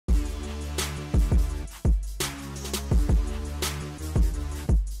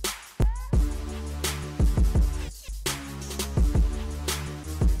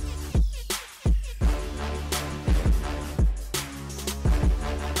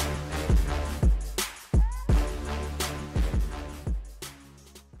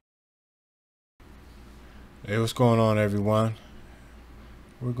Hey, what's going on, everyone?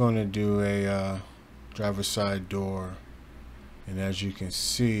 We're going to do a driver's side door, and as you can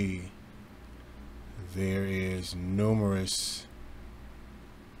see, there is numerous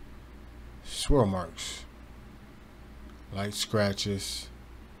swirl marks, light scratches,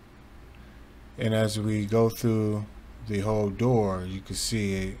 and as we go through the whole door, you can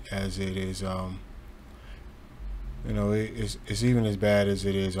see it as it is. It's even as bad as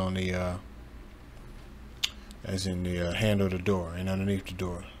it is on the as in the handle of the door and underneath the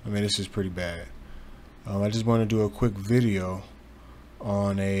door. I mean, this is pretty bad. I just want to do a quick video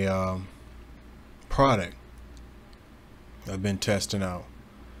on a product I've been testing out,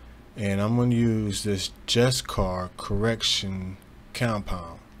 and I'm going to use this JESCAR correction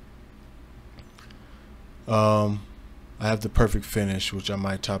compound. I have the perfect finish, which I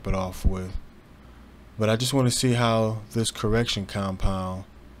might top it off with, but I just want to see how this correction compound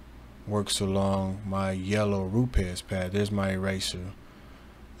works along my yellow RUPES pad. There's my eraser.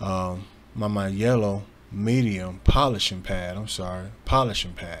 My yellow medium polishing pad.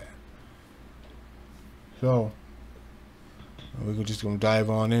 Polishing pad. So we're just gonna dive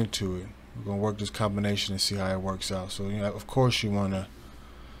on into it. We're gonna work this combination and see how it works out. So of course I wanna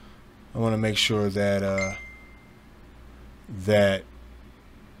make sure that that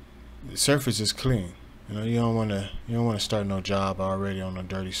the surface is clean. You don't want to start no job already on a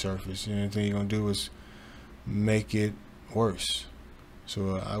dirty surface. The only thing you're gonna do is make it worse.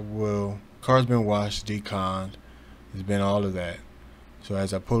 So car's been washed, deconned, it's been all of that. So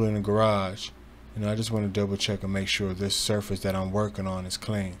as I pull in the garage, I just want to double check and make sure this surface that I'm working on is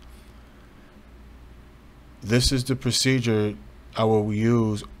clean. This is the procedure I will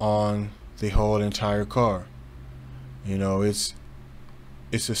use on the whole entire car.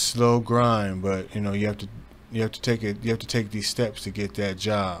 It's a slow grind, but you have to take these steps to get that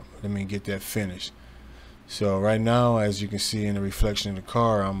job. Get that finished. So right now, as you can see in the reflection of the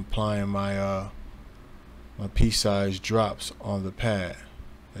car, I'm applying my my pea-size drops on the pad,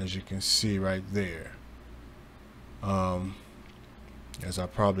 as you can see right there. As I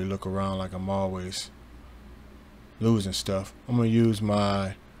probably look around like I'm always losing stuff, I'm gonna use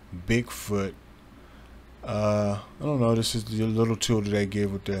my Bigfoot. I don't know, this is the little tool that they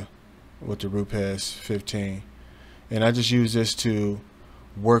give with the RUPES 15, and I just use this to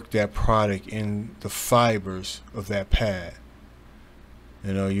work that product in the fibers of that pad.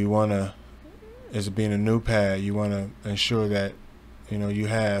 You want to, as being a new pad, you want to ensure that you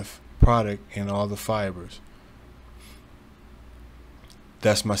have product in all the fibers.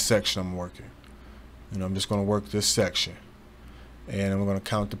 That's my section I'm working. I'm just going to work this section, and I'm going to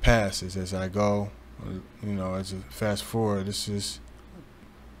count the passes as I go. As a fast forward, this is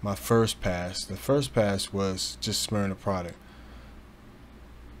my first pass. The first pass was just smearing the product.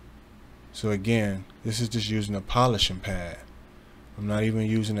 So again, this is just using a polishing pad. I'm not even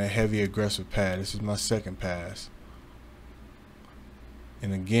using a heavy aggressive pad. This is my second pass.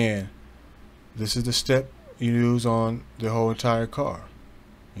 And again, this is the step you use on the whole entire car.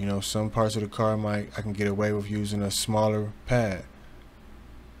 Some parts of the car I can get away with using a smaller pad.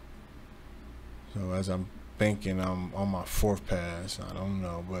 So as I'm thinking, I'm on my fourth pass. I don't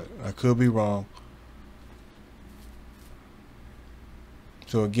know, but I could be wrong.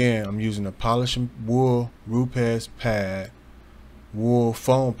 So again, I'm using a polishing wool RUPES pad, wool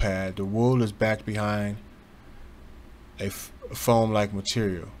foam pad. The wool is backed behind a foam-like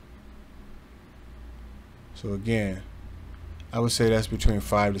material. So again, I would say that's between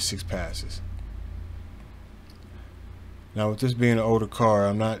 5 to 6 passes. Now, with this being an older car,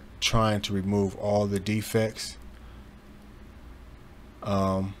 I'm not trying to remove all the defects.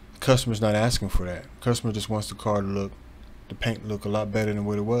 Customer's not asking for that. Customer just wants the car to look, the paint look a lot better than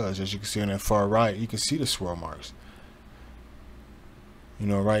what it was. As you can see on that far right, you can see the swirl marks.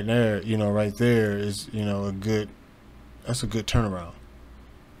 Right there, right there is, that's a good turnaround.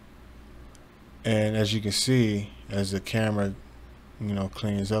 And as you can see, as the camera,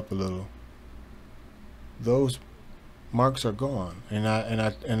 cleans up a little, those marks are gone. And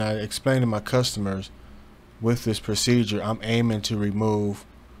I explain to my customers, with this procedure, I'm aiming to remove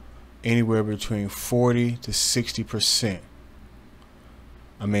anywhere between 40 to 60%.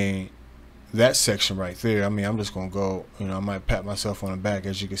 That section right there, I'm just gonna go, I might pat myself on the back.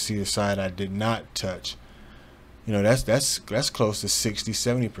 As you can see, the side I did not touch, that's close to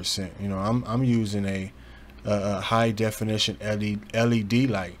 60-70%. I'm using a high definition LED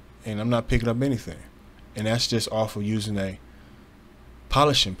light, and I'm not picking up anything. And that's just off of using a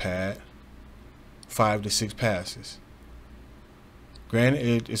polishing pad, 5 to 6 passes.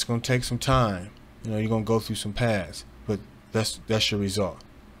 Granted, it's going to take some time. You're going to go through some pads, but that's your result.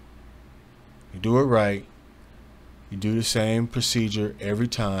 You do it right, You do the same procedure every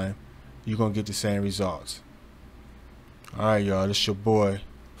time, you're going to get the same results. Alright y'all, this is your boy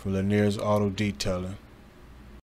from Lanier's Auto Detailing.